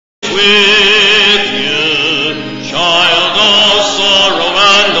with you, child of sorrow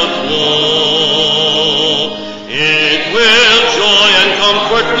and of woe. It will joy and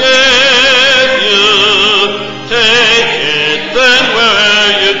comfort give you. Take it then where'er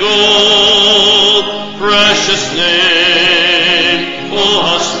you go. Precious name, oh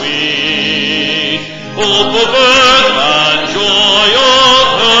how sweet, hope of earth and joy of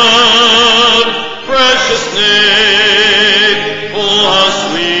heaven. Precious name, oh how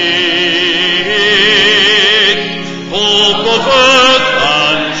sweet, hope of earth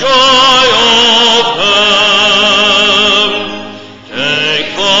and joy of heaven. Take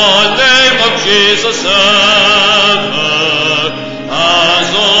the name of Jesus ever as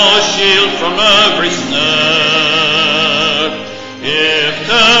a shield from every snare. If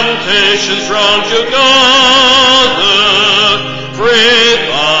temptations round you gather, pray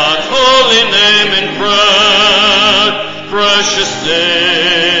that holy name in prayer. Precious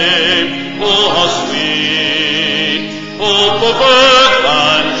name, oh how sweet, hope of earth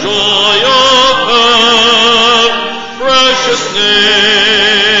and joy of heaven. Precious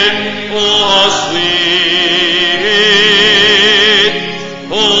name, oh how sweet,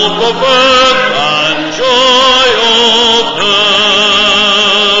 hope of earth and joy of heaven.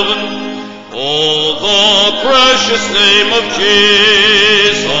 Oh, the precious name of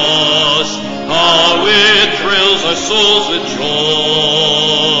Jesus, how it thrills our souls with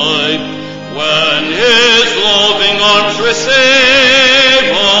joy. When his loving arms receive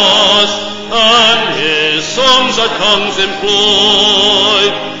us, and his songs our tongues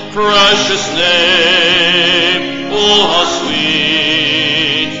employ. Precious name, oh how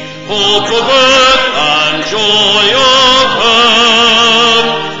sweet, hope of earth and joy of heaven.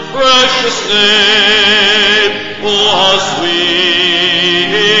 Precious name, oh how sweet,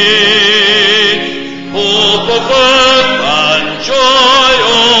 hope of earth and joy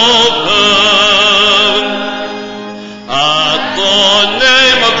of heaven. At the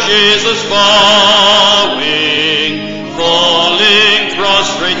name of Jesus bowing, falling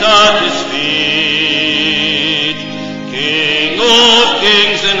prostrate at his feet, King of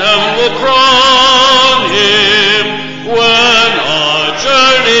kings in heaven will crown him when our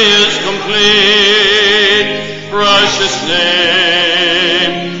journey is complete. Precious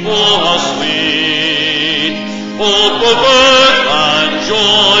name, oh how sweet, hope of earth and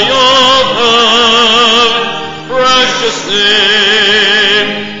joy of heaven. Precious name,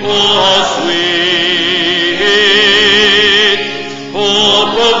 oh how sweet,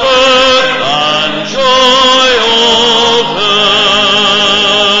 hope of earth and joy of heaven.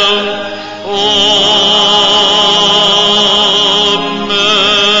 Amen.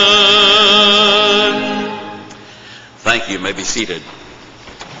 Thank you. You may be seated.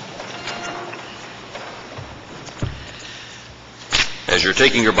 As you're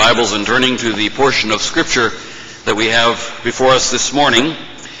taking your Bibles and turning to the portion of Scripture that we have before us this morning,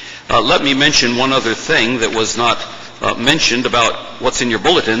 let me mention one other thing that was not mentioned about what's in your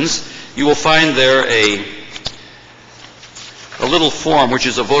bulletins. You will find there a little form which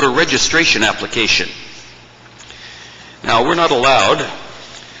is a voter registration application. Now, we're not allowed,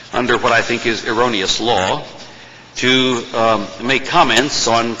 under what I think is erroneous law, to make comments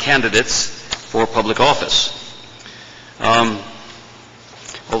on candidates for public office.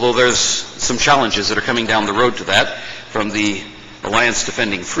 Although there's some challenges that are coming down the road to that from the Alliance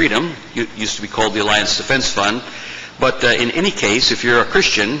Defending Freedom. It used to be called the Alliance Defense Fund. But in any case, if you're a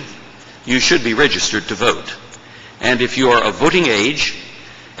Christian, you should be registered to vote. And if you are of voting age,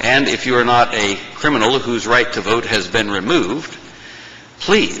 and if you are not a criminal whose right to vote has been removed,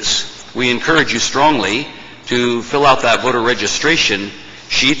 please, we encourage you strongly to fill out that voter registration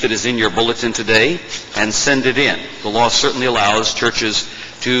sheet that is in your bulletin today and send it in. The law certainly allows churches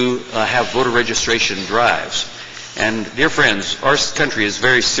to have voter registration drives. And dear friends, our country is in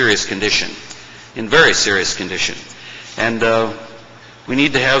very serious condition. And we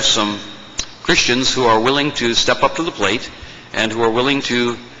need to have some Christians who are willing to step up to the plate and who are willing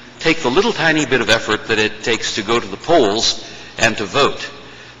to take the little tiny bit of effort that it takes to go to the polls and to vote.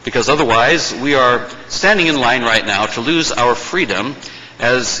 Because otherwise, we are standing in line right now to lose our freedom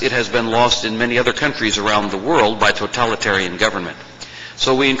as it has been lost in many other countries around the world by totalitarian government.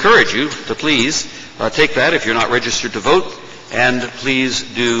 So we encourage you to please take that if you're not registered to vote, and please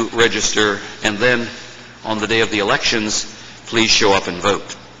do register, and then on the day of the elections, please show up and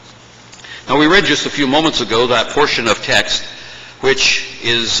vote. Now, we read just a few moments ago that portion of text which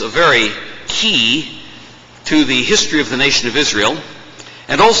is very key to the history of the nation of Israel,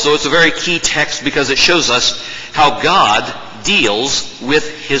 and also it's a very key text because it shows us how God deals with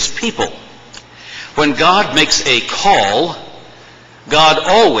his people. When God makes a call God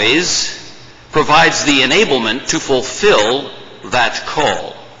always provides the enablement to fulfill that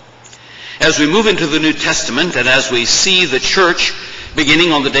call. As we move into the New Testament, and as we see the church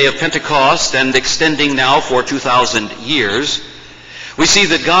beginning on the day of Pentecost and extending now for 2,000 years, we see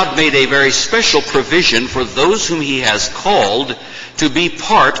that God made a very special provision for those whom he has called to be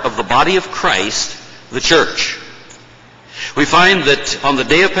part of the body of Christ, the church. We find that on the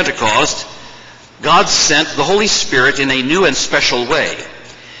day of Pentecost, God sent the Holy Spirit in a new and special way.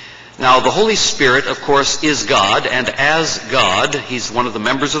 Now, the Holy Spirit, of course, is God, and as God, he's one of the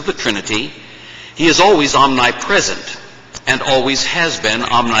members of the Trinity. He is always omnipresent, and always has been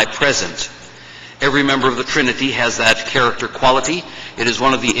omnipresent. Every member of the Trinity has that character quality. It is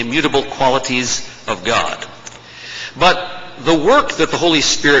one of the immutable qualities of God. But the work that the Holy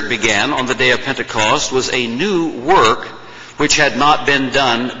Spirit began on the day of Pentecost was a new work which had not been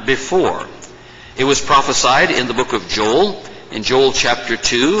done before. It was prophesied in the book of Joel, in Joel chapter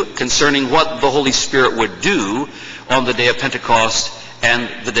 2, concerning what the Holy Spirit would do on the day of Pentecost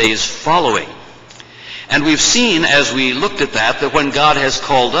and the days following. And we've seen, as we looked at that when God has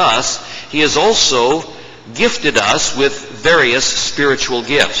called us, he has also gifted us with various spiritual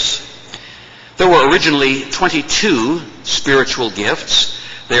gifts. There were originally 22 spiritual gifts.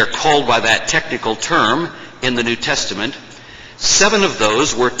 They are called by that technical term in the New Testament. 7 of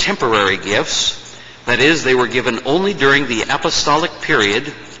those were temporary gifts. That is, they were given only during the apostolic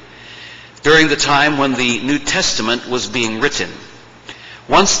period, during the time when the New Testament was being written.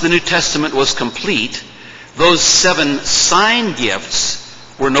 Once the New Testament was complete, those 7 sign gifts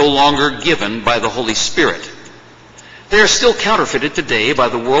were no longer given by the Holy Spirit. They are still counterfeited today by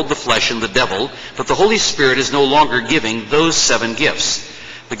the world, the flesh, and the devil, but the Holy Spirit is no longer giving those 7 gifts.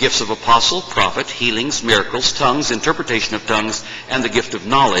 The gifts of apostle, prophet, healings, miracles, tongues, interpretation of tongues, and the gift of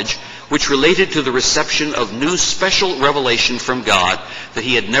knowledge, which related to the reception of new special revelation from God that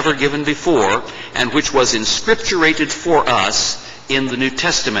he had never given before, and which was inscripturated for us in the New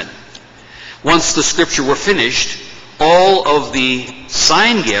Testament. Once the scripture were finished, all of the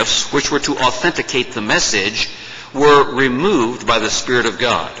sign gifts, which were to authenticate the message, were removed by the Spirit of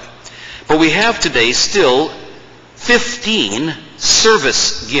God. But we have today still 15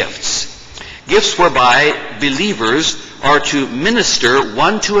 service gifts. Gifts whereby believers are to minister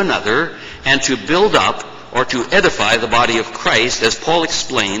one to another and to build up or to edify the body of Christ, as Paul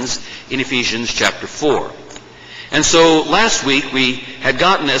explains in Ephesians chapter 4. And so last week we had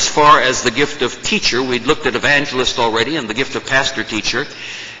gotten as far as the gift of teacher. We'd looked at evangelist already and the gift of pastor-teacher.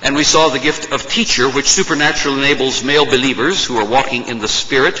 And we saw the gift of teacher, which supernaturally enables male believers who are walking in the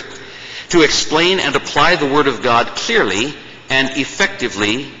Spirit to explain and apply the Word of God clearly and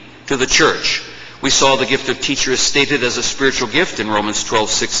effectively to the church. We saw the gift of teacher is stated as a spiritual gift in Romans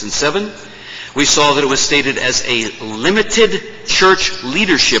 12:6 and 7. We saw that it was stated as a limited church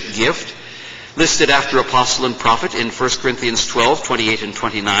leadership gift, listed after apostle and prophet in 1 Corinthians 12:28 and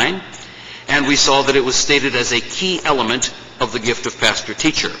 29. And we saw that it was stated as a key element of the gift of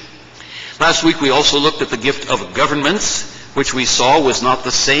pastor-teacher. Last week we also looked at the gift of governments, which we saw was not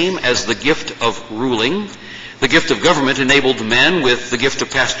the same as the gift of ruling. The gift of government enabled men with the gift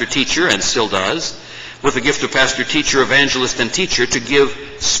of pastor-teacher, and still does, with the gift of pastor-teacher, evangelist, and teacher, to give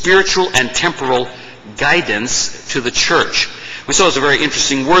spiritual and temporal guidance to the church. We saw it's a very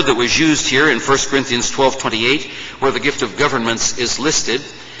interesting word that was used here in 1 Corinthians 12:28, where the gift of governments is listed.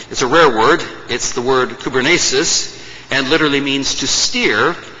 It's a rare word. It's the word kubernesis, and literally means to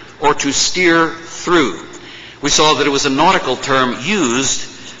steer or to steer through. We saw that it was a nautical term used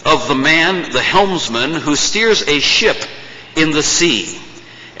of the man, the helmsman, who steers a ship in the sea.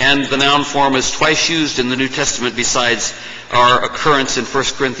 And the noun form is twice used in the New Testament besides our occurrence in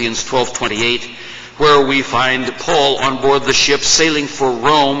 1 Corinthians 12:28, where we find Paul on board the ship sailing for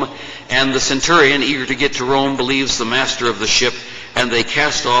Rome, and the centurion, eager to get to Rome, believes the master of the ship, and they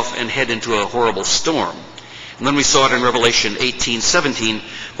cast off and head into a horrible storm. And then we saw it in Revelation 18:17,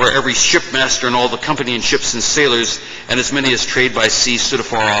 where every shipmaster and all the company and ships and sailors, and as many as trade by sea, stood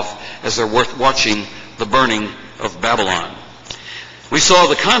afar off as they're watching the burning of Babylon. We saw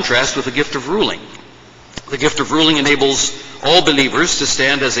the contrast with the gift of ruling. The gift of ruling enables all believers to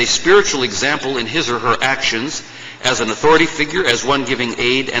stand as a spiritual example in his or her actions, as an authority figure, as one giving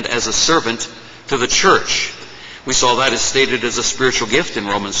aid, and as a servant to the church. We saw that is stated as a spiritual gift in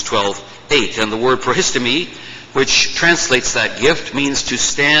Romans 12:8. And the word prohistemi, which translates that gift, means to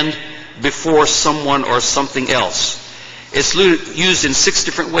stand before someone or something else. It's used in 6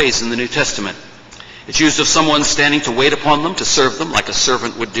 different ways in the New Testament. It's used of someone standing to wait upon them, to serve them, like a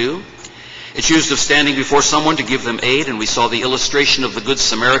servant would do. It's used of standing before someone to give them aid, and we saw the illustration of the Good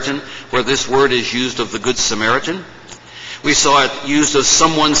Samaritan, where this word is used of the Good Samaritan. We saw it used as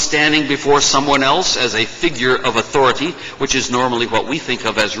someone standing before someone else as a figure of authority, which is normally what we think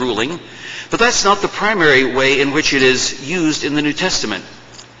of as ruling. But that's not the primary way in which it is used in the New Testament.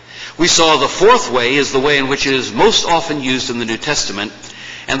 We saw the fourth way is the way in which it is most often used in the New Testament,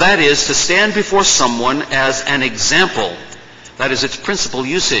 and that is to stand before someone as an example. That is its principal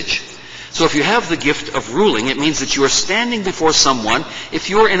usage. So if you have the gift of ruling, it means that you are standing before someone, if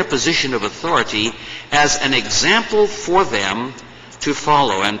you are in a position of authority, as an example for them to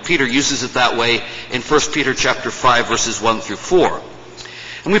follow. And Peter uses it that way in 1 Peter chapter 5, verses 1 through 4.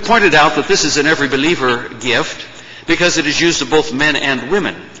 And we pointed out that this is an every believer gift because it is used of both men and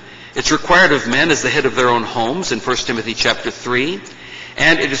women. It's required of men as the head of their own homes in 1 Timothy chapter 3,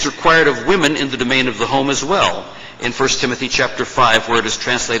 and it is required of women in the domain of the home as well in 1 Timothy chapter 5, where it is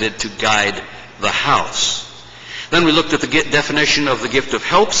translated to guide the house. Then we looked at the definition of the gift of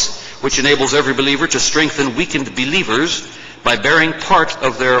helps, which enables every believer to strengthen weakened believers by bearing part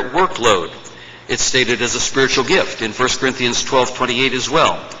of their workload. It's stated as a spiritual gift in 1 Corinthians 12:28 as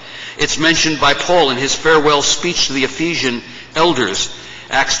well. It's mentioned by Paul in his farewell speech to the Ephesian elders.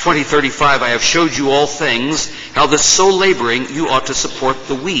 Acts 20:35, I have showed you all things, how that so laboring you ought to support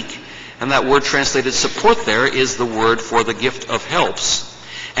the weak. And that word translated support there is the word for the gift of helps.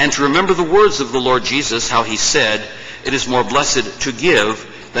 And to remember the words of the Lord Jesus, how he said, it is more blessed to give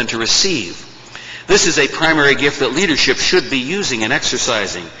than to receive. This is a primary gift that leadership should be using and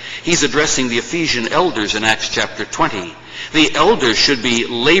exercising. He's addressing the Ephesian elders in Acts chapter 20. The elders should be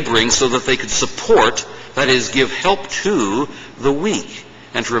laboring so that they could support, that is, give help to the weak.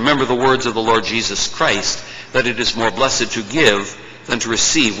 And to remember the words of the Lord Jesus Christ, that it is more blessed to give than to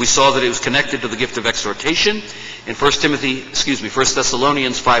receive. We saw that it was connected to the gift of exhortation in 1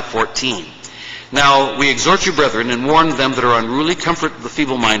 Thessalonians 5:14. Now, we exhort you, brethren, and warn them that are unruly, comfort the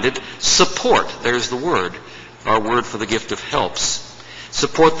feeble-minded, support, there's the word, our word for the gift of helps.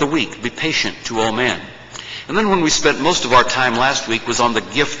 Support the weak, be patient to all men. And then when we spent most of our time last week was on the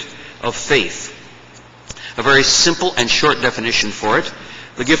gift of faith. A very simple and short definition for it.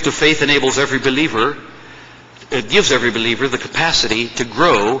 The gift of faith enables every believer, it gives every believer the capacity to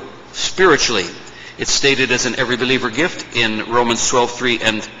grow spiritually. It's stated as an every believer gift in Romans 12:3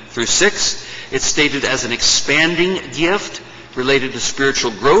 and through 6. It's stated as an expanding gift related to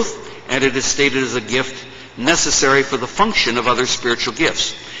spiritual growth, and it is stated as a gift necessary for the function of other spiritual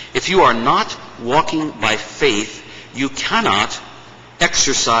gifts. If you are not walking by faith, you cannot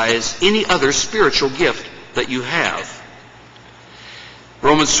exercise any other spiritual gift that you have.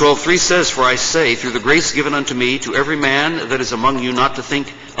 Romans 12:3 says, for I say, through the grace given unto me, to every man that is among you not to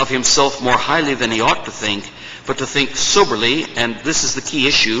think of himself more highly than he ought to think, but to think soberly, and this is the key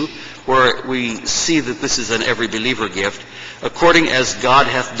issue, where we see that this is an every believer gift, according as God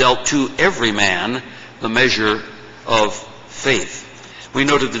hath dealt to every man the measure of faith. We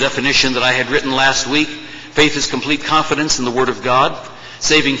noted the definition that I had written last week. Faith is complete confidence in the Word of God.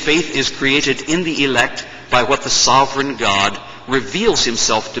 Saving faith is created in the elect by what the sovereign God reveals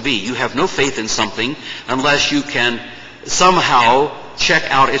himself to be. You have no faith in something unless you can somehow check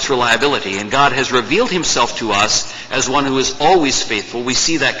out its reliability. And God has revealed himself to us as one who is always faithful. We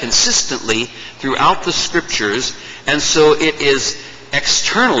see that consistently throughout the Scriptures. And so it is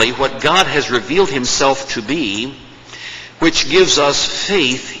externally what God has revealed himself to be, which gives us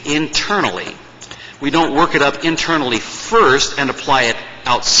faith internally. We don't work it up internally first and apply it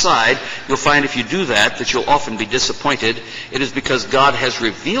outside. You'll find if you do that you'll often be disappointed. It is because God has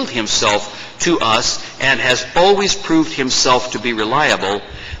revealed himself to us and has always proved himself to be reliable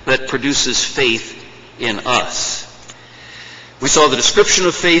that produces faith in us. We saw the description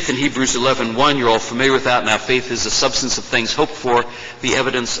of faith in Hebrews 11:1. You're all familiar with that. Now, faith is the substance of things hoped for, the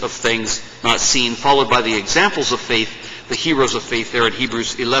evidence of things not seen, followed by the examples of faith, the heroes of faith there in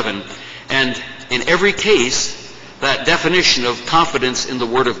Hebrews 11. And in every case, that definition of confidence in the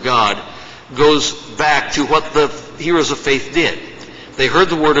Word of God goes back to what the heroes of faith did. They heard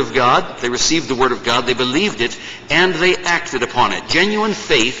the Word of God, they received the Word of God, they believed it, and they acted upon it. Genuine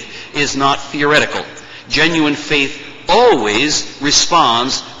faith is not theoretical. Genuine faith always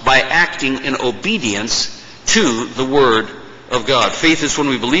responds by acting in obedience to the Word of God. Faith is when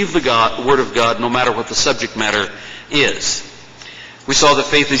we believe the Word of God, no matter what the subject matter is. We saw that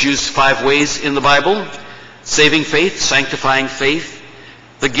faith is used 5 ways in the Bible. Saving faith, sanctifying faith,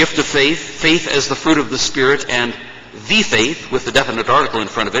 the gift of faith, faith as the fruit of the Spirit, and the faith, with the definite article in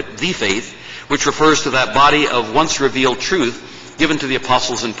front of it, the faith, which refers to that body of once revealed truth given to the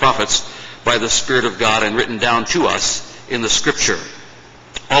apostles and prophets by the Spirit of God and written down to us in the Scripture.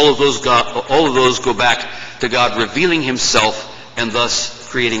 All of those go back to God revealing himself and thus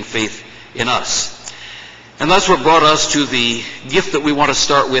creating faith in us. And that's what brought us to the gift that we want to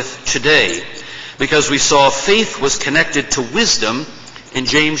start with today, because we saw faith was connected to wisdom in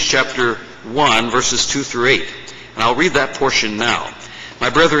James chapter 1, verses 2 through 8. And I'll read that portion now. My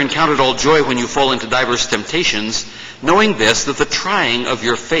brethren, count it all joy when you fall into diverse temptations, knowing this, that the trying of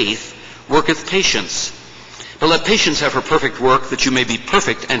your faith worketh patience. But let patience have her perfect work, that you may be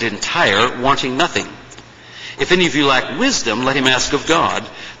perfect and entire, wanting nothing. If any of you lack wisdom, let him ask of God,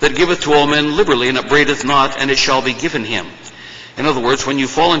 that giveth to all men liberally, and upbraideth not, and it shall be given him. In other words, when you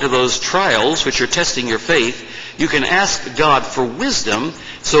fall into those trials which are testing your faith, you can ask God for wisdom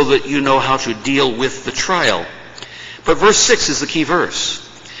so that you know how to deal with the trial. But verse 6 is the key verse.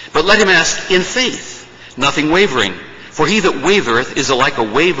 But let him ask in faith, nothing wavering. For he that wavereth is like a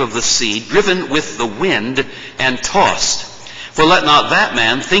wave of the sea, driven with the wind and tossed. For let not that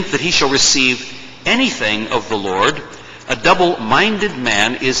man think that he shall receive anything of the Lord. A double-minded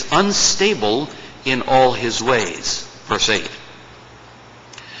man is unstable in all his ways. Verse 8.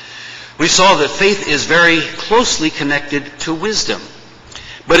 We saw that faith is very closely connected to wisdom.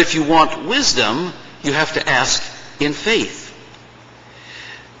 But if you want wisdom, you have to ask in faith.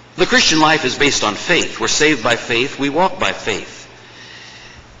 The Christian life is based on faith. We're saved by faith. We walk by faith.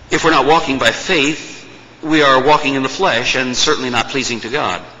 If we're not walking by faith, we are walking in the flesh and certainly not pleasing to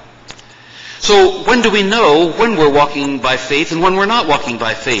God. So when do we know when we're walking by faith and when we're not walking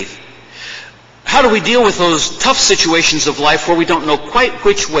by faith? How do we deal with those tough situations of life where we don't know quite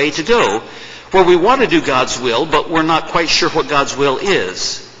which way to go, where we want to do God's will, but we're not quite sure what God's will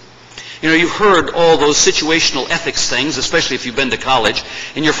is? You know, you've heard all those situational ethics things, especially if you've been to college.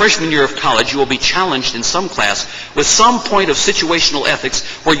 In your freshman year of college, you will be challenged in some class with some point of situational ethics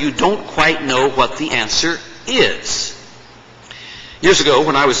where you don't quite know what the answer is. Years ago,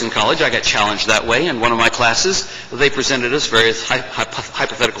 when I was in college, I got challenged that way. In one of my classes, they presented us various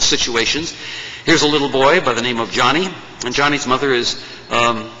hypothetical situations. Here's a little boy by the name of Johnny, and Johnny's mother is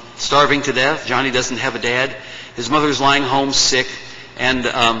starving to death. Johnny doesn't have a dad. His mother is lying home sick, and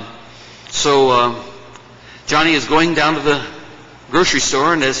so Johnny is going down to the grocery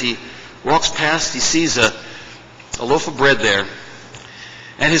store, and as he walks past, he sees a loaf of bread there,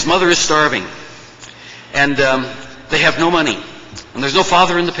 and his mother is starving, and they have no money. And there's no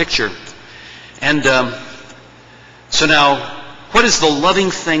father in the picture. And so now, what is the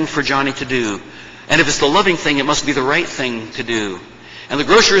loving thing for Johnny to do? And if it's the loving thing, it must be the right thing to do. And the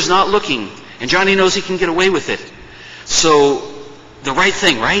grocer is not looking, and Johnny knows he can get away with it. So the right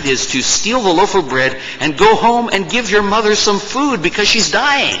thing, right, is to steal the loaf of bread and go home and give your mother some food because she's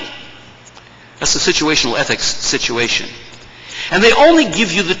dying. That's the situational ethics situation. And they only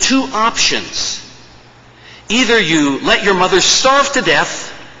give you the two options. Either you let your mother starve to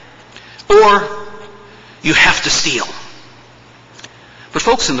death, or you have to steal. But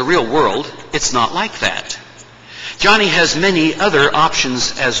folks, in the real world, it's not like that. Johnny has many other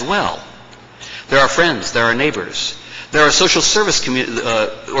options as well. There are friends, there are neighbors, there are social service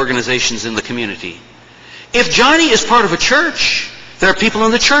organizations in the community. If Johnny is part of a church, there are people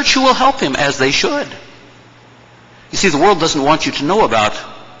in the church who will help him, as they should. You see, the world doesn't want you to know about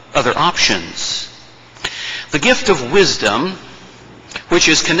other options. The gift of wisdom, which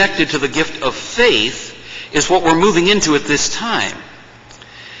is connected to the gift of faith, is what we're moving into at this time.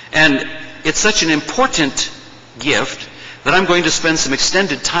 And it's such an important gift that I'm going to spend some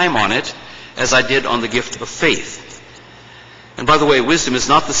extended time on it as I did on the gift of faith. And by the way, wisdom is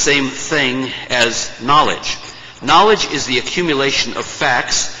not the same thing as knowledge. Knowledge is the accumulation of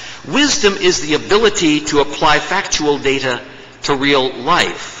facts. Wisdom is the ability to apply factual data to real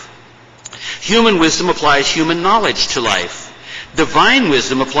life. Human wisdom applies human knowledge to life. Divine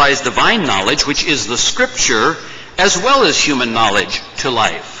wisdom applies divine knowledge, which is the Scripture, as well as human knowledge to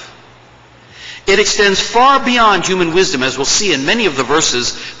life. It extends far beyond human wisdom, as we'll see in many of the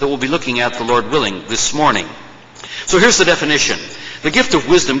verses that we'll be looking at, the Lord willing, this morning. So here's the definition. The gift of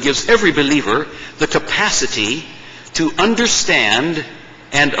wisdom gives every believer the capacity to understand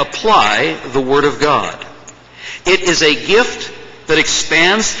and apply the Word of God. It is a gift that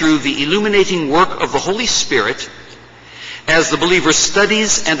expands through the illuminating work of the Holy Spirit as the believer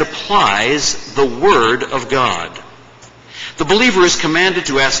studies and applies the Word of God. The believer is commanded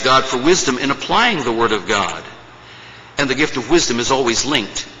to ask God for wisdom in applying the Word of God. And the gift of wisdom is always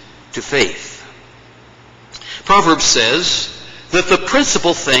linked to faith. Proverbs says that the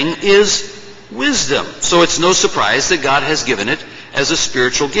principal thing is wisdom. So it's no surprise that God has given it as a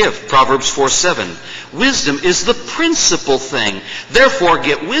spiritual gift. Proverbs 4:7. Wisdom is the principal thing. Therefore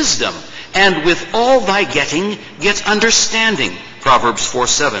get wisdom, and with all thy getting, get understanding. Proverbs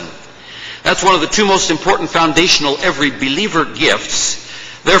 4:7. That's one of the two most important foundational every believer gifts.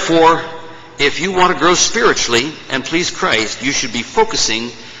 Therefore, if you want to grow spiritually and please Christ, you should be focusing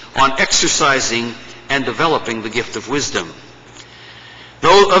on exercising and developing the gift of wisdom. The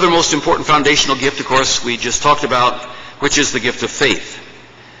other most important foundational gift, of course, we just talked about, which is the gift of faith.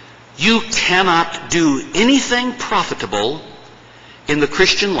 You cannot do anything profitable in the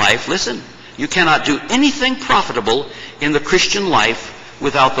Christian life. Listen, you cannot do anything profitable in the Christian life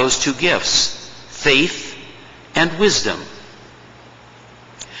without those two gifts, faith and wisdom.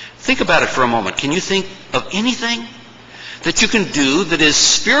 Think about it for a moment. Can you think of anything that you can do that is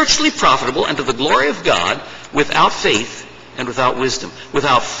spiritually profitable and to the glory of God without faith and without wisdom?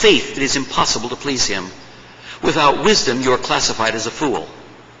 Without faith, it is impossible to please Him. Without wisdom, you are classified as a fool.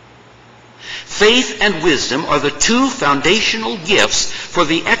 Faith and wisdom are the two foundational gifts for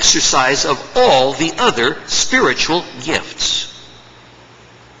the exercise of all the other spiritual gifts.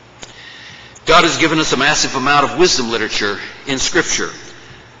 God has given us a massive amount of wisdom literature in Scripture.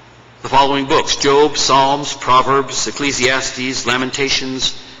 The following books: Job, Psalms, Proverbs, Ecclesiastes,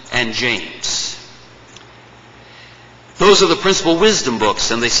 Lamentations, and James. Those are the principal wisdom books,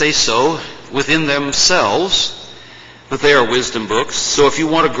 and they say so within themselves, that they are wisdom books. So if you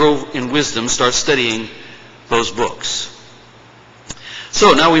want to grow in wisdom, start studying those books.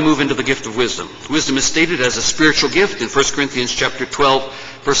 So now we move into the gift of wisdom. Wisdom is stated as a spiritual gift in 1 Corinthians chapter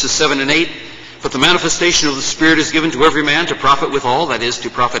 12, verses 7 and 8. But the manifestation of the Spirit is given to every man to profit withal, that is,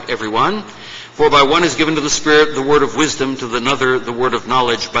 to profit everyone. For by one is given to the Spirit the word of wisdom, to another the word of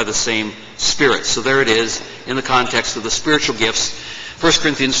knowledge by the same Spirit. So there it is in the context of the spiritual gifts. 1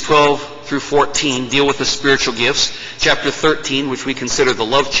 Corinthians 12 through 14 deal with the spiritual gifts. Chapter 13, which we consider the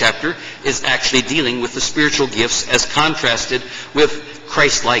love chapter, is actually dealing with the spiritual gifts as contrasted with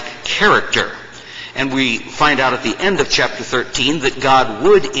Christ-like character. And we find out at the end of chapter 13 that God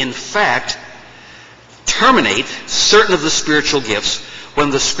would, in fact, terminate certain of the spiritual gifts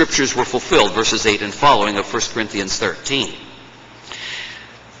when the Scriptures were fulfilled, verses 8 and following of 1 Corinthians 13.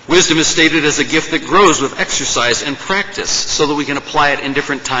 Wisdom is stated as a gift that grows with exercise and practice so that we can apply it in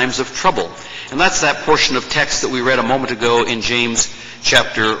different times of trouble. And that's that portion of text that we read a moment ago in James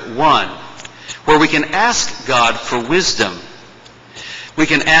chapter 1, where we can ask God for wisdom. We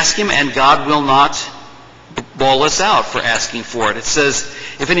can ask Him, and God will not bawl us out for asking for it. It says,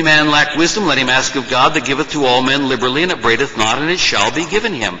 if any man lack wisdom, let him ask of God that giveth to all men liberally, and upbraideth not, and it shall be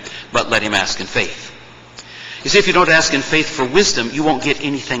given him. But let him ask in faith. You see, if you don't ask in faith for wisdom, you won't get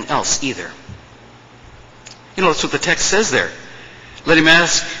anything else either. You know, that's what the text says there. Let him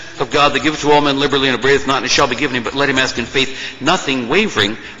ask of God that giveth to all men liberally, and upbraideth not, and it shall be given him. But let him ask in faith, nothing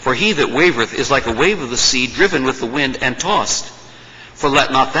wavering. For he that wavereth is like a wave of the sea, driven with the wind and tossed. For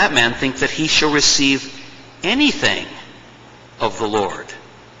let not that man think that he shall receive anything of the Lord.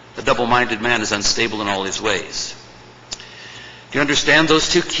 The double-minded man is unstable in all his ways. Do you understand those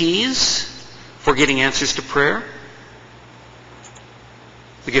two keys for getting answers to prayer?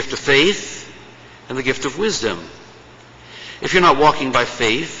 The gift of faith and the gift of wisdom. If you're not walking by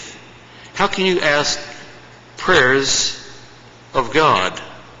faith, how can you ask prayers of God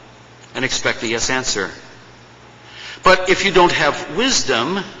and expect a yes answer? But if you don't have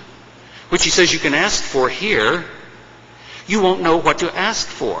wisdom, which He says you can ask for here, you won't know what to ask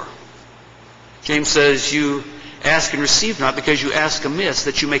for. James says, you ask and receive not, because you ask amiss,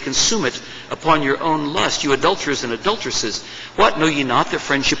 that you may consume it upon your own lust. You adulterers and adulteresses, what, know ye not that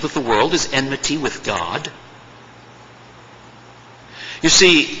friendship with the world is enmity with God? You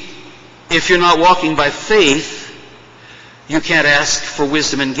see, if you're not walking by faith, you can't ask for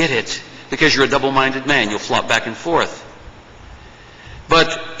wisdom and get it, because you're a double-minded man. You'll flop back and forth.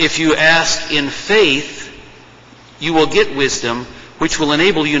 But if you ask in faith, you will get wisdom, which will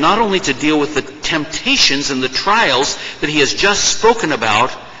enable you not only to deal with the temptations and the trials that He has just spoken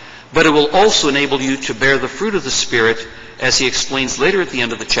about, but it will also enable you to bear the fruit of the Spirit, as He explains later at the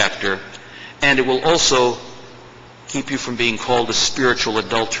end of the chapter, and it will also keep you from being called a spiritual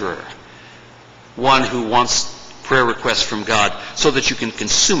adulterer, one who wants prayer requests from God so that you can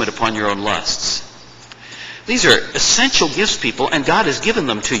consume it upon your own lusts. These are essential gifts, people, and God has given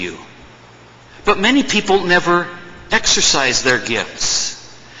them to you. But many people never exercise their gifts.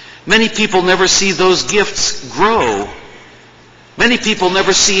 Many people never see those gifts grow. Many people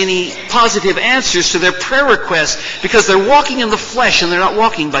never see any positive answers to their prayer requests because they're walking in the flesh and they're not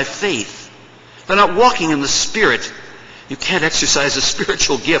walking by faith. They're not walking in the Spirit. You can't exercise a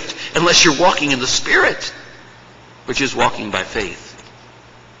spiritual gift unless you're walking in the Spirit, which is walking by faith.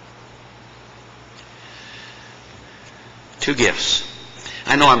 Two gifts.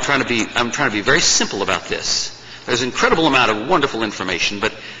 I know I'm trying to be very simple about this. There's an incredible amount of wonderful information,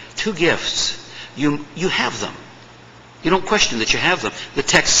 but two gifts. You have them. You don't question that you have them. The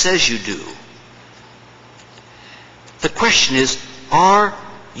text says you do. The question is, are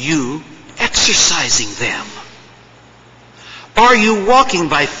you exercising them? Are you walking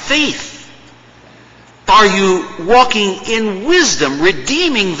by faith? Are you walking in wisdom,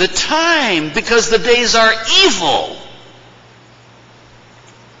 redeeming the time because the days are evil?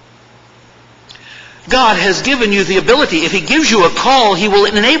 God has given you the ability. If He gives you a call, He will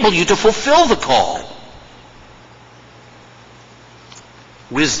enable you to fulfill the call.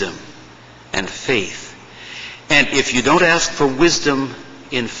 Wisdom and faith. And if you don't ask for wisdom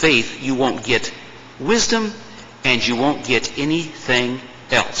in faith, you won't get wisdom and you won't get anything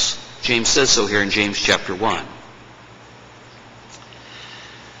else. James says so here in James chapter 1.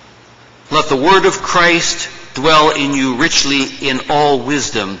 Let the word of Christ dwell in you richly in all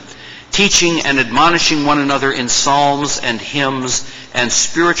wisdom, teaching and admonishing one another in psalms and hymns and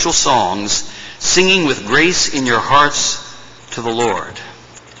spiritual songs, singing with grace in your hearts to the Lord.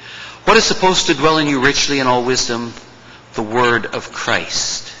 What is supposed to dwell in you richly in all wisdom? The word of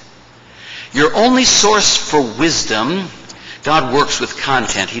Christ. Your only source for wisdom, God works with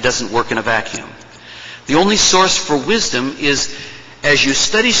content. He doesn't work in a vacuum. The only source for wisdom is as you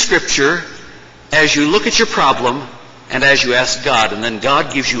study Scripture, as you look at your problem, and as you ask God. And then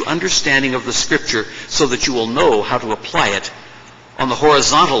God gives you understanding of the Scripture so that you will know how to apply it on the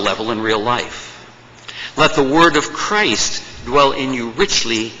horizontal level in real life. Let the word of Christ dwell in you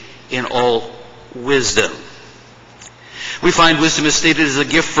richly in all wisdom. We find wisdom is stated as a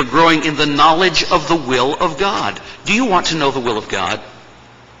gift for growing in the knowledge of the will of God. Do you want to know the will of God?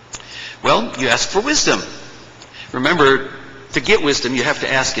 Well, you ask for wisdom. Remember, to get wisdom, you have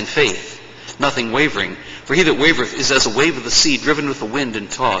to ask in faith, nothing wavering. For he that wavereth is as a wave of the sea, driven with the wind and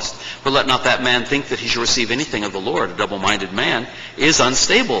tossed. But let not that man think that he shall receive anything of the Lord. A double-minded man is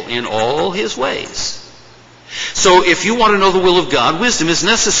unstable in all his ways. So if you want to know the will of God, wisdom is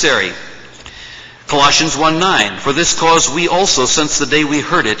necessary. Colossians 1:9, for this cause we also, since the day we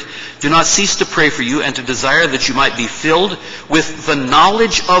heard it, do not cease to pray for you and to desire that you might be filled with the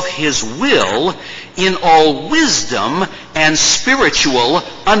knowledge of His will in all wisdom and spiritual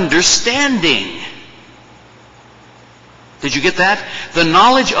understanding. Did you get that? The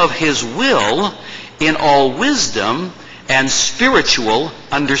knowledge of His will in all wisdom and spiritual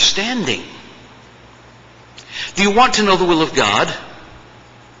understanding. Do you want to know the will of God?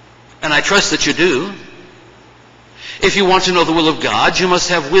 And I trust that you do. If you want to know the will of God, you must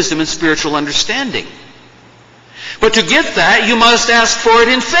have wisdom and spiritual understanding. But to get that, you must ask for it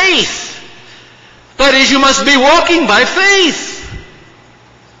in faith. That is, you must be walking by faith.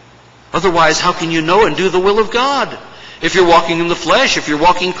 Otherwise, how can you know and do the will of God? If you're walking in the flesh, if you're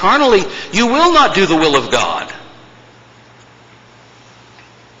walking carnally, you will not do the will of God.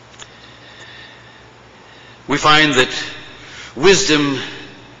 We find that wisdom,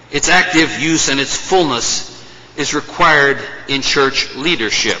 its active use and its fullness is required in church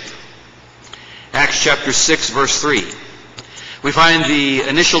leadership. Acts chapter 6, verse 3. We find the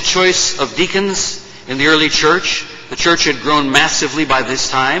initial choice of deacons in the early church. The church had grown massively by this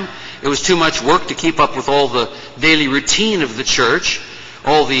time. It was too much work to keep up with all the daily routine of the church,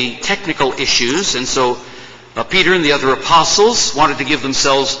 all the technical issues, and so Peter and the other apostles wanted to give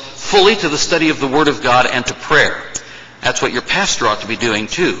themselves fully to the study of the Word of God and to prayer. That's what your pastor ought to be doing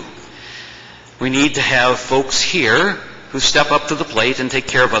too. We need to have folks here who step up to the plate and take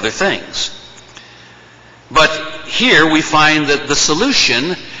care of other things. But here we find that the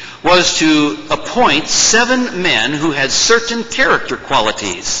solution was to appoint 7 men who had certain character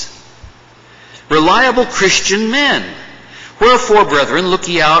qualities. Reliable Christian men. Wherefore, brethren, look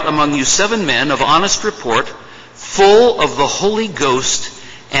ye out among you 7 men of honest report, full of the Holy Ghost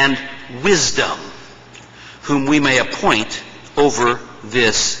and wisdom, whom we may appoint over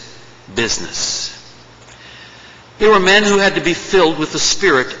this business. They were men who had to be filled with the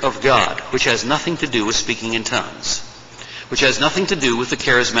Spirit of God, which has nothing to do with speaking in tongues, which has nothing to do with the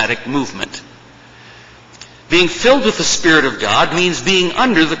charismatic movement. Being filled with the Spirit of God means being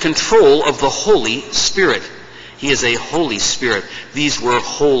under the control of the Holy Spirit. He is a Holy Spirit. These were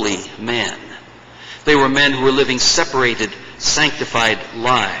holy men. They were men who were living separated, sanctified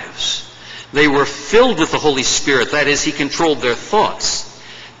lives. They were filled with the Holy Spirit. That is, He controlled their thoughts.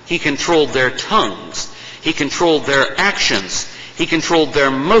 He controlled their tongues. He controlled their actions. He controlled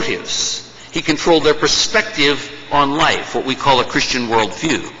their motives. He controlled their perspective on life, what we call a Christian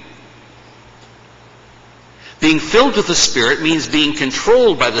worldview. Being filled with the Spirit means being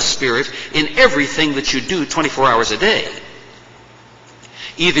controlled by the Spirit in everything that you do 24 hours a day.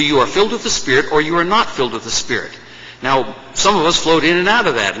 Either you are filled with the Spirit or you are not filled with the Spirit. Now, some of us float in and out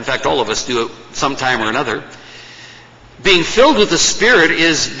of that. In fact, all of us do it sometime or another. Being filled with the Spirit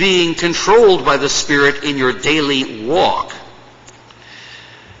is being controlled by the Spirit in your daily walk.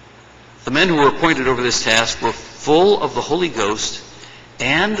 The men who were appointed over this task were full of the Holy Ghost,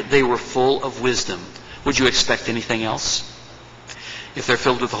 and they were full of wisdom. Would you expect anything else? If they're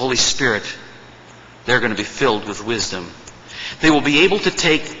filled with the Holy Spirit, they're going to be filled with wisdom. They will be able to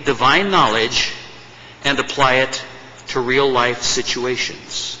take divine knowledge and apply it to real-life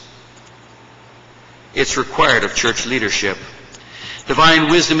situations. It's required of church leadership. Divine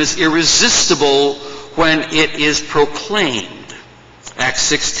wisdom is irresistible when it is proclaimed.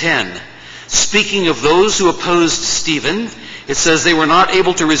 Acts 6:10. Speaking of those who opposed Stephen, it says they were not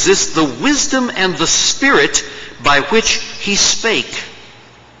able to resist the wisdom and the spirit by which he spake.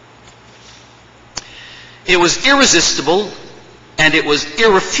 It was irresistible and it was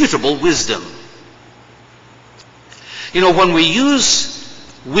irrefutable wisdom. You know, when we use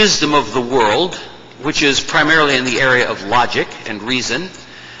wisdom of the world, which is primarily in the area of logic and reason,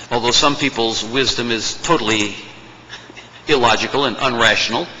 although some people's wisdom is totally illogical and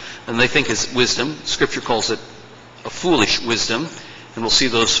unrational, and they think it's wisdom. Scripture calls it a foolish wisdom, and we'll see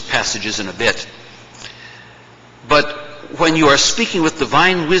those passages in a bit. But when you are speaking with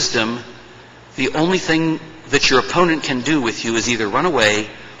divine wisdom, the only thing that your opponent can do with you is either run away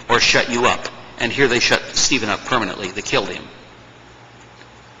or shut you up. And here they shut Stephen up permanently. They killed him.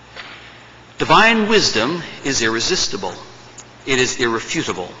 Divine wisdom is irresistible. It is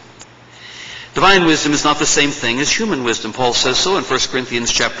irrefutable. Divine wisdom is not the same thing as human wisdom. Paul says so in 1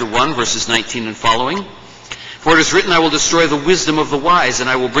 Corinthians chapter 1, verses 19 and following. For it is written, I will destroy the wisdom of the wise, and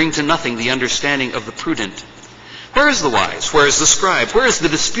I will bring to nothing the understanding of the prudent. Where is the wise? Where is the scribe? Where is the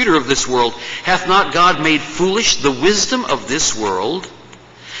disputer of this world? Hath not God made foolish the wisdom of this world?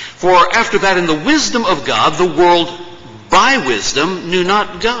 For after that in the wisdom of God, the world by wisdom knew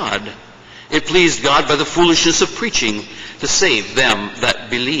not God. It pleased God by the foolishness of preaching to save them that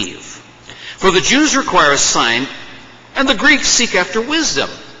believe. For the Jews require a sign, and the Greeks seek after wisdom.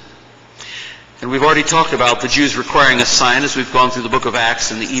 And we've already talked about the Jews requiring a sign as we've gone through the book of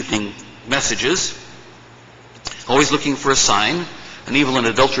Acts and the evening messages. Always looking for a sign. An evil and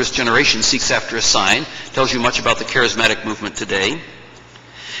adulterous generation seeks after a sign. Tells you much about the charismatic movement today.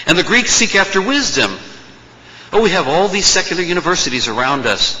 And the Greeks seek after wisdom. Oh, we have all these secular universities around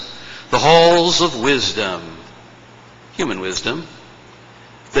us. The halls of wisdom. Human wisdom.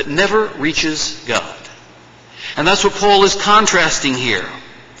 That never reaches God. And that's what Paul is contrasting here.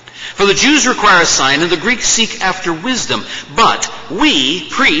 For the Jews require a sign, and the Greeks seek after wisdom. But we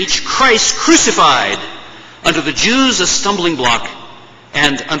preach Christ crucified. Unto the Jews a stumbling block,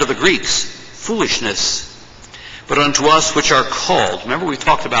 and unto the Greeks foolishness. But unto us which are called. Remember we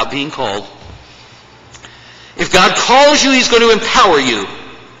talked about being called. If God calls you, He's going to empower you.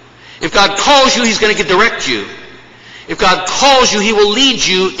 If God calls you, He's going to direct you. If God calls you, He will lead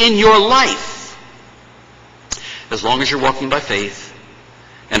you in your life. As long as you're walking by faith,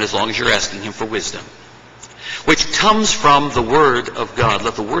 and as long as you're asking Him for wisdom, which comes from the Word of God.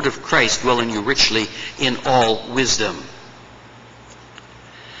 Let the Word of Christ dwell in you richly in all wisdom.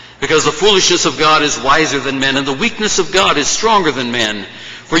 Because the foolishness of God is wiser than men, and the weakness of God is stronger than men.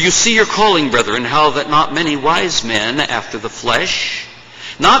 For you see your calling, brethren, how that not many wise men after the flesh,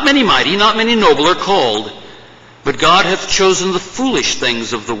 not many mighty, not many noble are called. But God hath chosen the foolish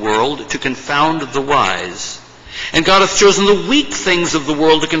things of the world to confound the wise. And God hath chosen the weak things of the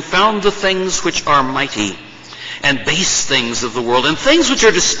world to confound the things which are mighty. And base things of the world, and things which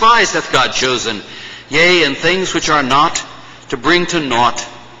are despised hath God chosen. Yea, and things which are not, to bring to naught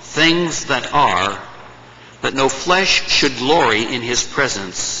things that are, that no flesh should glory in His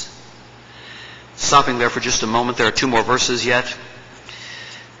presence. Stopping there for just a moment, there are 2 more verses yet.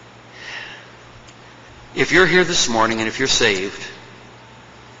 If you're here this morning and if you're saved,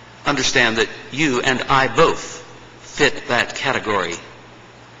 understand that you and I both fit that category.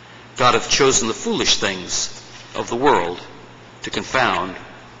 God hath chosen the foolish things of the world to confound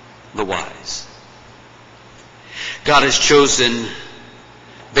the wise. God has chosen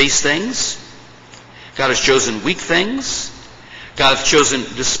base things. God has chosen weak things. God has chosen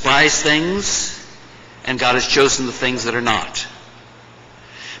despised things. And God has chosen the things that are not.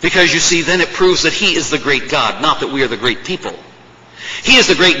 Because you see, then it proves that He is the great God, not that we are the great people. He is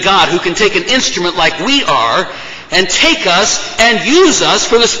the great God who can take an instrument like we are and take us and use us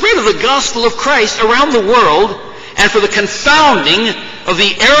for the spread of the gospel of Christ around the world and for the confounding of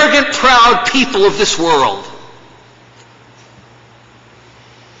the arrogant, proud people of this world.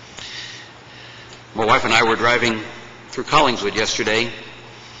 My wife and I were driving through Collingswood yesterday,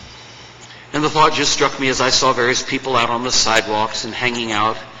 and the thought just struck me as I saw various people out on the sidewalks and hanging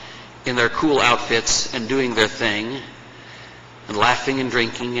out in their cool outfits and doing their thing. and laughing and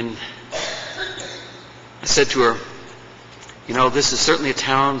drinking. And I said to her, you know, this is certainly a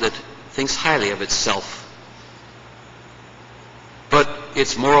town that thinks highly of itself. But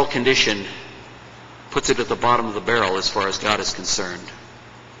its moral condition puts it at the bottom of the barrel as far as God is concerned.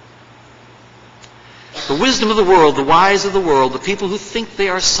 The wisdom of the world, the wise of the world, the people who think they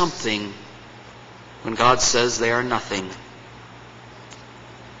are something when God says they are nothing.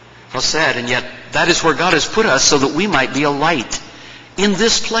 How sad, and yet that is where God has put us so that we might be a light in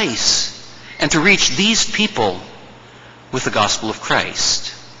this place and to reach these people with the gospel of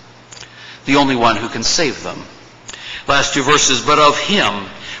Christ, the only one who can save them. Last two verses, but of him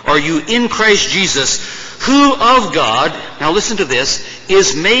are you in Christ Jesus, who of God, now listen to this,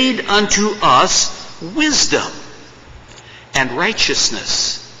 is made unto us wisdom and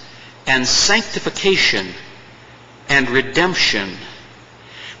righteousness and sanctification and redemption.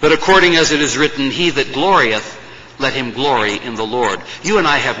 But according as it is written, he that glorieth, let him glory in the Lord. You and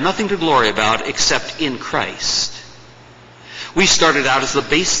I have nothing to glory about except in Christ. We started out as the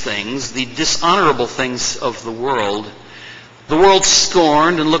base things, the dishonorable things of the world. The world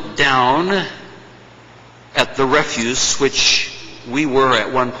scorned and looked down at the refuse which we were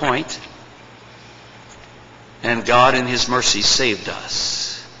at one point. And God in his mercy saved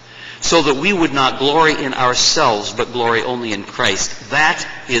us, so that we would not glory in ourselves, but glory only in Christ. That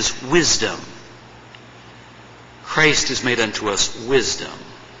is wisdom. Christ has made unto us wisdom.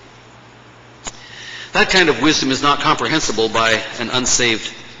 That kind of wisdom is not comprehensible by an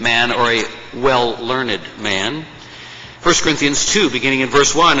unsaved man or a well-learned man. 1 Corinthians 2, beginning in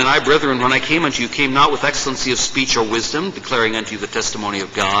verse 1, and I, brethren, when I came unto you, came not with excellency of speech or wisdom, declaring unto you the testimony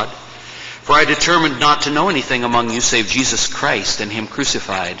of God. For I determined not to know anything among you save Jesus Christ and him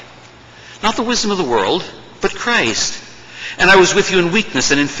crucified. Not the wisdom of the world, but Christ. And I was with you in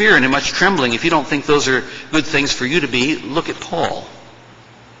weakness and in fear and in much trembling. If you don't think those are good things for you to be, look at Paul.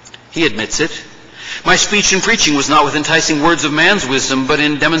 He admits it. My speech and preaching was not with enticing words of man's wisdom, but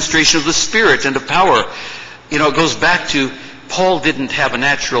in demonstration of the Spirit and of power. You know, it goes back to Paul didn't have a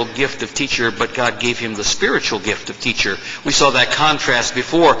natural gift of teacher, but God gave him the spiritual gift of teacher. We saw that contrast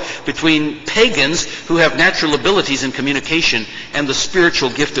before between pagans who have natural abilities in communication and the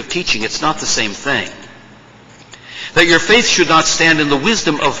spiritual gift of teaching. It's not the same thing. That your faith should not stand in the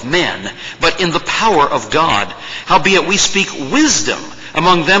wisdom of men, but in the power of God. Howbeit we speak wisdom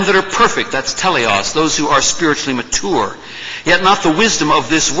among them that are perfect, that's teleos, those who are spiritually mature. Yet not the wisdom of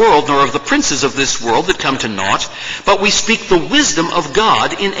this world, nor of the princes of this world that come to naught, but we speak the wisdom of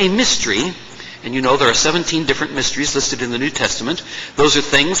God in a mystery. And you know there are 17 different mysteries listed in the New Testament. Those are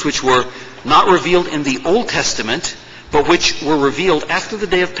things which were not revealed in the Old Testament, but which were revealed after the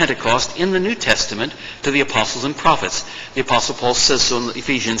day of Pentecost in the New Testament to the apostles and prophets. The Apostle Paul says so in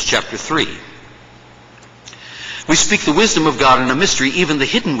Ephesians chapter 3. We speak the wisdom of God in a mystery, even the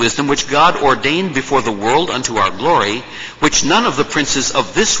hidden wisdom which God ordained before the world unto our glory, which none of the princes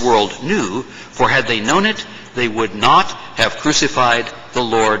of this world knew, for had they known it, they would not have crucified the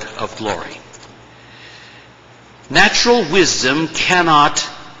Lord of glory. Natural wisdom cannot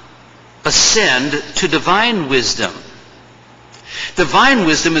ascend to divine wisdom. Divine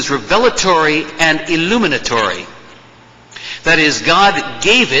wisdom is revelatory and illuminatory. That is, God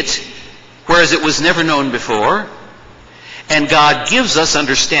gave it whereas it was never known before, and God gives us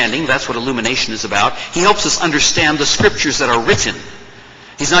understanding. That's what illumination is about. He helps us understand the scriptures that are written.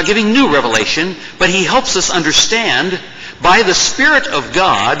 He's not giving new revelation, but he helps us understand by the Spirit of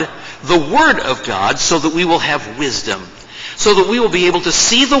God, the Word of God, so that we will have wisdom, so that we will be able to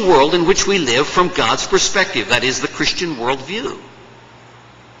see the world in which we live from God's perspective. That is the Christian worldview.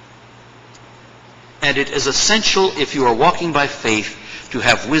 And it is essential, if you are walking by faith, to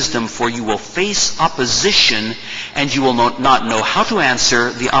have wisdom, for you will face opposition and you will not know how to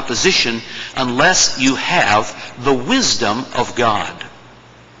answer the opposition unless you have the wisdom of God.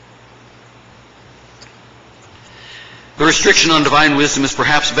 The restriction on divine wisdom is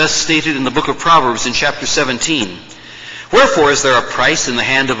perhaps best stated in the book of Proverbs in chapter 17. Wherefore is there a price in the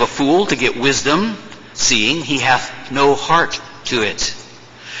hand of a fool to get wisdom, seeing he hath no heart to it?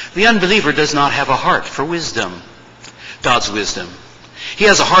 The unbeliever does not have a heart for wisdom, God's wisdom. He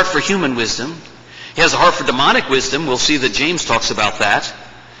has a heart for human wisdom. He has a heart for demonic wisdom. We'll see that James talks about that.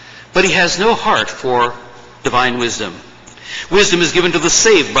 But he has no heart for divine wisdom. Wisdom is given to the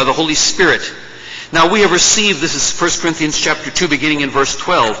saved by the Holy Spirit. Now we have received, this is 1 Corinthians chapter 2, beginning in verse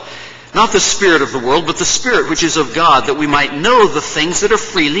 12, not the spirit of the world, but the Spirit which is of God, that we might know the things that are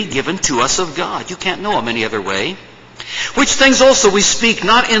freely given to us of God. You can't know them any other way. Which things also we speak,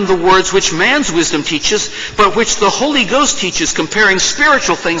 not in the words which man's wisdom teaches, but which the Holy Ghost teaches, comparing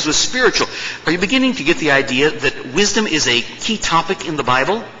spiritual things with spiritual. Are you beginning to get the idea that wisdom is a key topic in the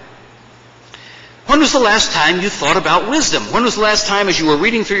Bible? When was the last time you thought about wisdom? When was the last time, as you were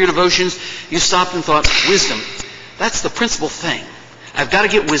reading through your devotions, you stopped and thought, wisdom, that's the principal thing. I've got to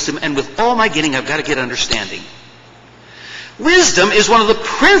get wisdom, and with all my getting, I've got to get understanding. Wisdom is one of the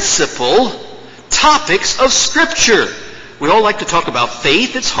principal topics of Scripture. We all like to talk about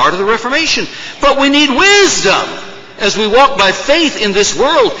faith. It's heart of the Reformation. But we need wisdom as we walk by faith in this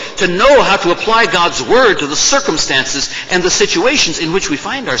world to know how to apply God's Word to the circumstances and the situations in which we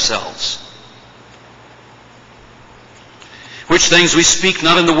find ourselves. Which things we speak,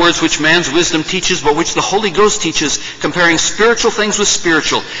 not in the words which man's wisdom teaches, but which the Holy Ghost teaches, comparing spiritual things with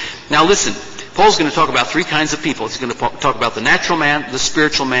spiritual. Now listen, Paul's going to talk about three kinds of people. He's going to talk about the natural man, the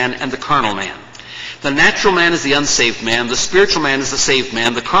spiritual man, and the carnal man. The natural man is the unsaved man. The spiritual man is the saved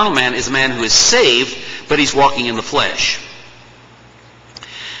man. The carnal man is a man who is saved, but he's walking in the flesh.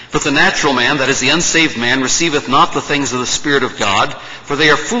 But the natural man, that is the unsaved man, receiveth not the things of the Spirit of God, for they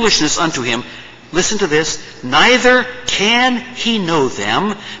are foolishness unto him. Listen to this. Neither can he know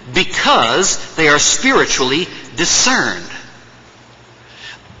them, because they are spiritually discerned.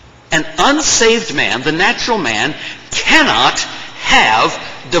 An unsaved man, the natural man, cannot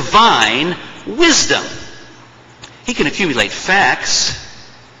have divine wisdom. He can accumulate facts.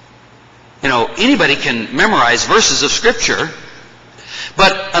 Anybody can memorize verses of Scripture.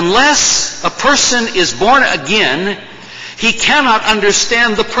 But unless a person is born again, he cannot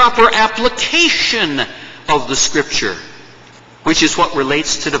understand the proper application of the Scripture, which is what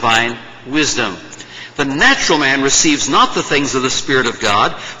relates to divine wisdom. The natural man receives not the things of the Spirit of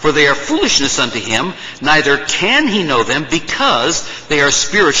God, for they are foolishness unto him, neither can he know them, because they are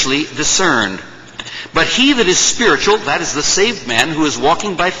spiritually discerned. But he that is spiritual, that is the saved man who is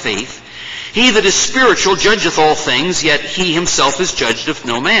walking by faith, he that is spiritual judgeth all things, yet he himself is judged of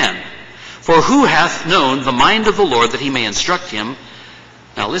no man. For who hath known the mind of the Lord that he may instruct him?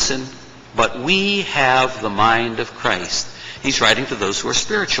 Now listen, but we have the mind of Christ. He's writing to those who are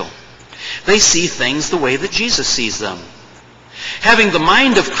spiritual. They see things the way that Jesus sees them. Having the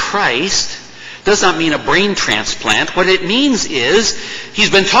mind of Christ does not mean a brain transplant. What it means is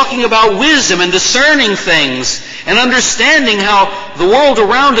he's been talking about wisdom and discerning things and understanding how the world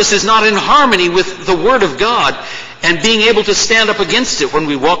around us is not in harmony with the Word of God, and being able to stand up against it when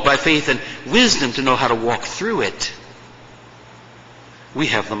we walk by faith, and wisdom to know how to walk through it. We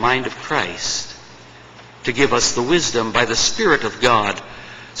have the mind of Christ to give us the wisdom by the Spirit of God,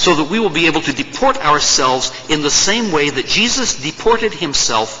 so that we will be able to deport ourselves in the same way that Jesus deported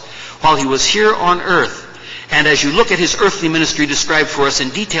himself while he was here on earth. And as you look at his earthly ministry described for us in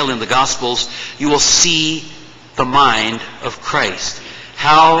detail in the Gospels, you will see the mind of Christ.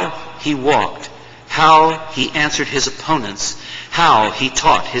 How he walked, how he answered his opponents, how he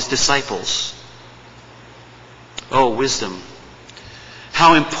taught his disciples. Oh, wisdom.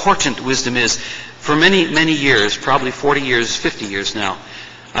 How important wisdom is. For many, many years, probably 40 years, 50 years now,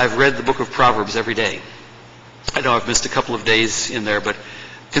 I've read the book of Proverbs every day. I know I've missed a couple of days in there, but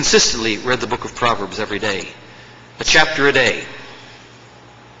consistently read the book of Proverbs every day. A chapter a day.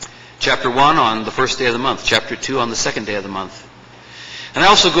 Chapter 1 on the first day of the month. Chapter 2 on the second day of the month. And I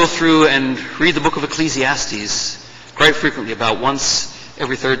also go through and read the book of Ecclesiastes quite frequently, about once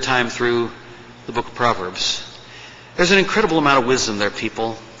every third time through the book of Proverbs. There's an incredible amount of wisdom there,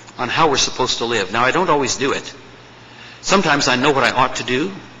 people, on how we're supposed to live. Now, I don't always do it. Sometimes I know what I ought to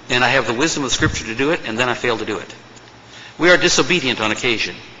do, and I have the wisdom of Scripture to do it, and then I fail to do it. We are disobedient on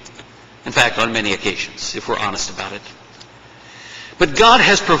occasion. In fact, on many occasions, if we're honest about it. But God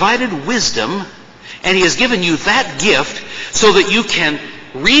has provided wisdom, and he has given you that gift so that you can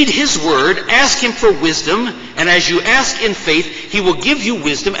read his word, ask him for wisdom, and as you ask in faith, he will give you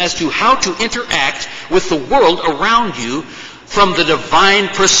wisdom as to how to interact with the world around you from the divine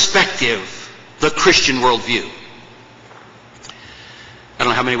perspective, the Christian worldview. I don't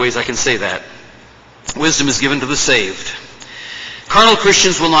know how many ways I can say that. Wisdom is given to the saved. Carnal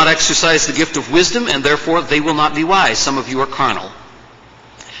Christians will not exercise the gift of wisdom, and therefore they will not be wise. Some of you are carnal.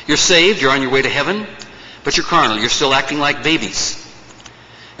 You're saved, you're on your way to heaven, but you're carnal. You're still acting like babies.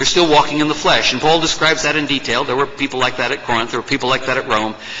 You're still walking in the flesh. And Paul describes that in detail. There were people like that at Corinth. There were people like that at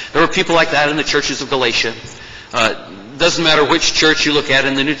Rome. There were people like that in the churches of Galatia. Doesn't matter which church you look at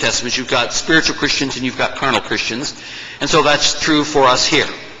in the New Testament. You've got spiritual Christians and you've got carnal Christians. And so that's true for us here.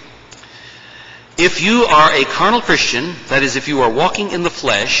 If you are a carnal Christian, that is, if you are walking in the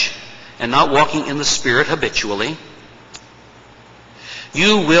flesh and not walking in the Spirit habitually,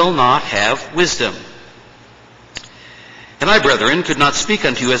 you will not have wisdom. And I, brethren, could not speak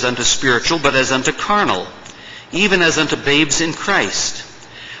unto you as unto spiritual, but as unto carnal, even as unto babes in Christ.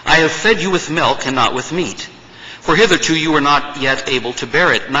 I have fed you with milk and not with meat. For hitherto you were not yet able to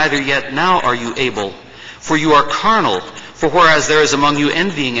bear it, neither yet now are you able. For you are carnal. For whereas there is among you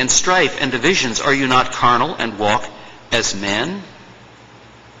envying and strife and divisions, are you not carnal and walk as men?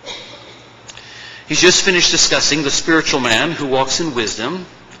 He's just finished discussing the spiritual man who walks in wisdom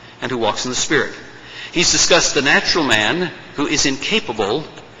and who walks in the Spirit. He's discussed the natural man who is incapable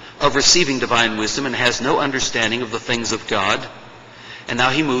of receiving divine wisdom and has no understanding of the things of God. And now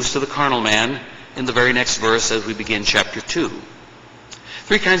he moves to the carnal man in the very next verse as we begin chapter 2.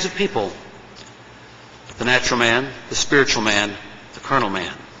 Three kinds of people: the natural man, the spiritual man, the carnal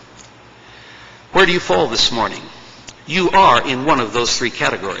man. Where do you fall this morning? You are in one of those three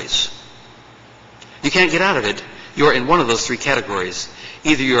categories. You can't get out of it. You're in one of those three categories.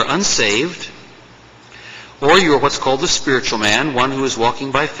 Either you're unsaved, or you're what's called the spiritual man, one who is walking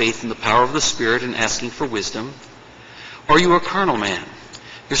by faith in the power of the Spirit and asking for wisdom, or you're a carnal man.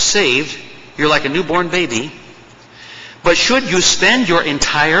 You're saved. You're like a newborn baby. But should you spend your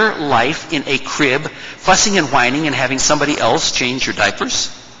entire life in a crib, fussing and whining and having somebody else change your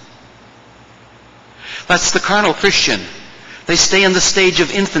diapers? That's the carnal Christian. They stay in the stage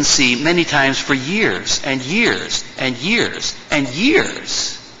of infancy many times for years and years and years and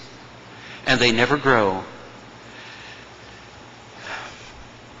years, and they never grow.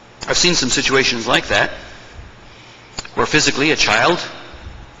 I've seen some situations like that, where physically a child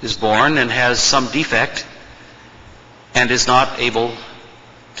is born and has some defect and is not able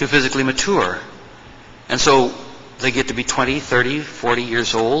to physically mature. And so they get to be 20, 30, 40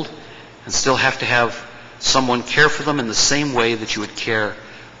 years old and still have to have someone care for them in the same way that you would care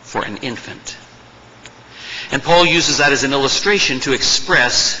for an infant. And Paul uses that as an illustration to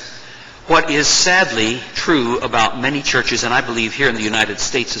express what is sadly true about many churches, and I believe here in the United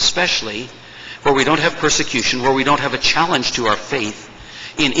States especially, where we don't have persecution, where we don't have a challenge to our faith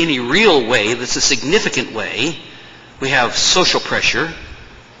in any real way that's a significant way. We have social pressure.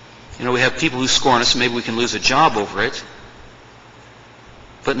 We have people who scorn us, and maybe we can lose a job over it.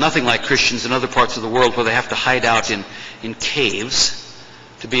 But nothing like Christians in other parts of the world where they have to hide out in caves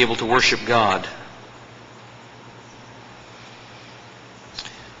to be able to worship God.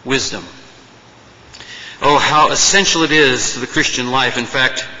 Wisdom. Oh, how essential it is to the Christian life. In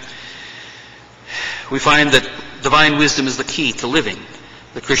fact, we find that divine wisdom is the key to living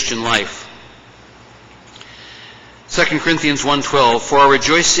the Christian life. 2 Corinthians 1:12, for our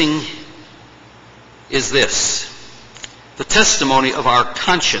rejoicing is this, the testimony of our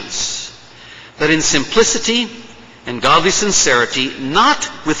conscience, that in simplicity and godly sincerity, not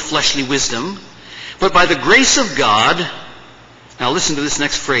with fleshly wisdom, but by the grace of God, now listen to this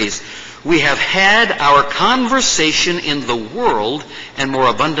next phrase, we have had our conversation in the world, and more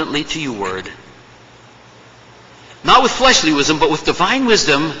abundantly to you word. Not with fleshly wisdom, but with divine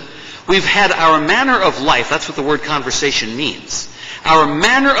wisdom, we've had our manner of life. That's what the word conversation means. Our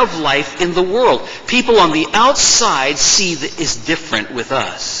manner of life in the world. People on the outside see that is different with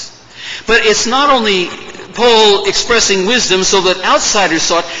us. But it's not only Paul expressing wisdom so that outsiders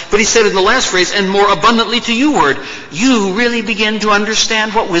saw it, but he said in the last phrase, and more abundantly to you word. You really begin to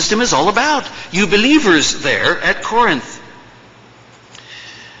understand what wisdom is all about. You believers there at Corinth.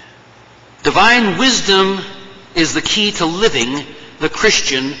 Divine wisdom is the key to living the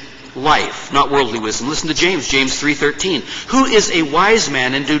Christian life, not worldly wisdom. Listen to James 3:13. Who is a wise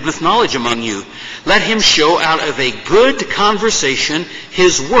man endued with knowledge among you? Let him show out of a good conversation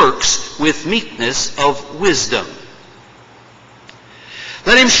his works with meekness of wisdom.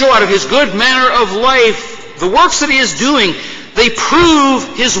 Let him show out of his good manner of life the works that he is doing. They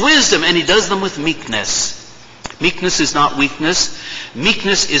prove his wisdom, and he does them with meekness. Meekness is not weakness.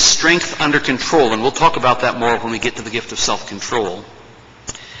 Meekness is strength under control, and we'll talk about that more when we get to the gift of self-control.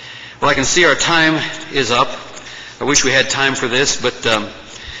 Well, I can see our time is up. I wish we had time for this, but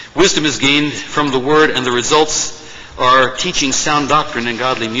wisdom is gained from the Word, and the results are teaching sound doctrine and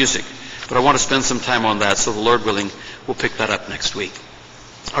godly music. But I want to spend some time on that, so the Lord willing, we'll pick that up next week.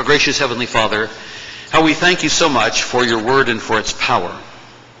 Our gracious Heavenly Father, how we thank you so much for your Word and for its power.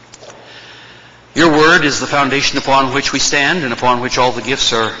 Your Word is the foundation upon which we stand and upon which all the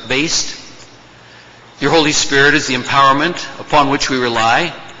gifts are based. Your Holy Spirit is the empowerment upon which we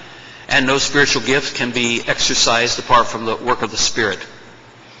rely, and no spiritual gift can be exercised apart from the work of the Spirit.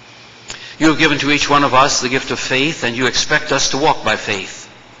 You have given to each one of us the gift of faith, and you expect us to walk by faith.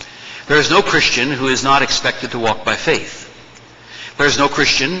 There is no Christian who is not expected to walk by faith. There is no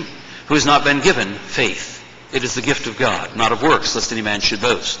Christian who has not been given faith. It is the gift of God, not of works, lest any man should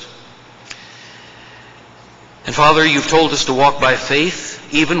boast. And Father, you've told us to walk by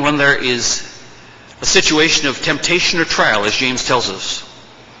faith, even when there is a situation of temptation or trial, as James tells us.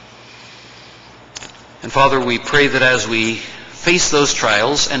 And Father, we pray that as we face those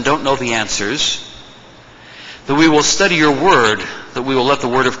trials and don't know the answers, that we will study your word, that we will let the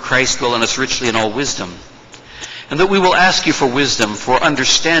word of Christ dwell in us richly in all wisdom, and that we will ask you for wisdom, for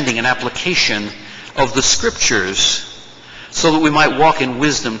understanding and application of the Scriptures, so that we might walk in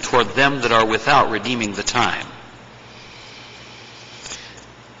wisdom toward them that are without, redeeming the time.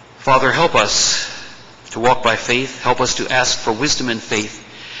 Father, help us to walk by faith. Help us to ask for wisdom and faith.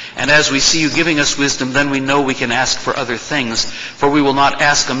 And as we see you giving us wisdom, then we know we can ask for other things, for we will not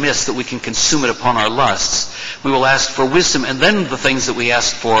ask amiss that we can consume it upon our lusts. We will ask for wisdom, and then the things that we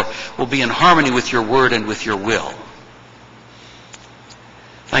ask for will be in harmony with your word and with your will.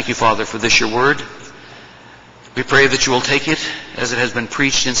 Thank you, Father, for this, your word. We pray that you will take it as it has been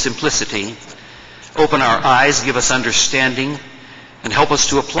preached in simplicity. Open our eyes, give us understanding, and help us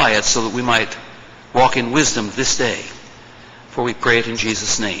to apply it so that we might walk in wisdom this day. For we pray it in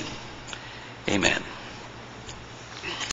Jesus' name. Amen.